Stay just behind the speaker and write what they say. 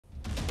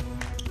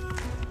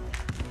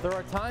There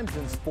are times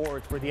in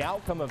sports where the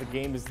outcome of a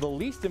game is the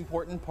least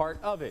important part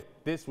of it.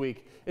 This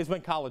week is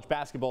when college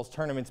basketball's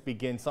tournaments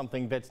begin,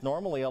 something that's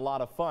normally a lot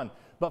of fun.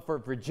 But for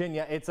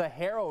Virginia, it's a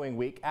harrowing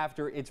week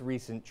after its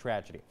recent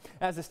tragedy.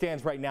 As it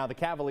stands right now, the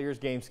Cavaliers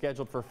game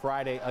scheduled for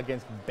Friday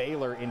against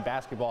Baylor in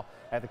basketball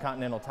at the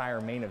Continental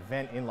Tire main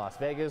event in Las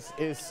Vegas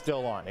is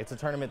still on. It's a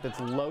tournament that's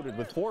loaded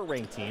with 4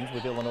 ranked teams,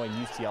 with Illinois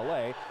and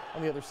UCLA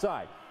on the other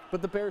side.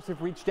 But the Bears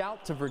have reached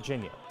out to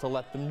Virginia to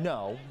let them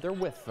know they're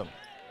with them.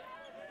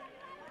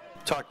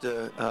 Talked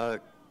to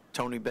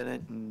Tony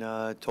Bennett and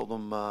told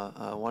them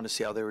I wanted to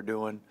see how they were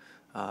doing.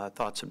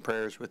 Thoughts and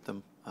prayers with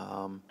them.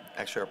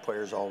 Actually, our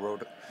players all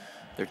wrote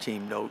their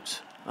team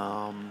notes.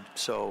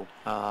 Obviously,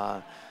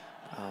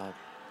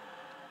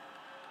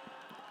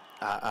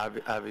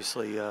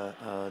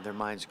 their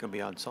mind's going to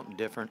be on something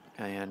different,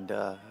 and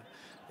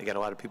they got a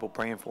lot of people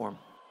praying for them.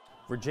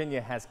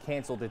 Virginia has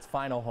canceled its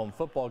final home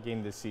football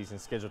game this season,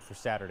 scheduled for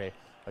Saturday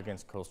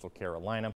against Coastal Carolina.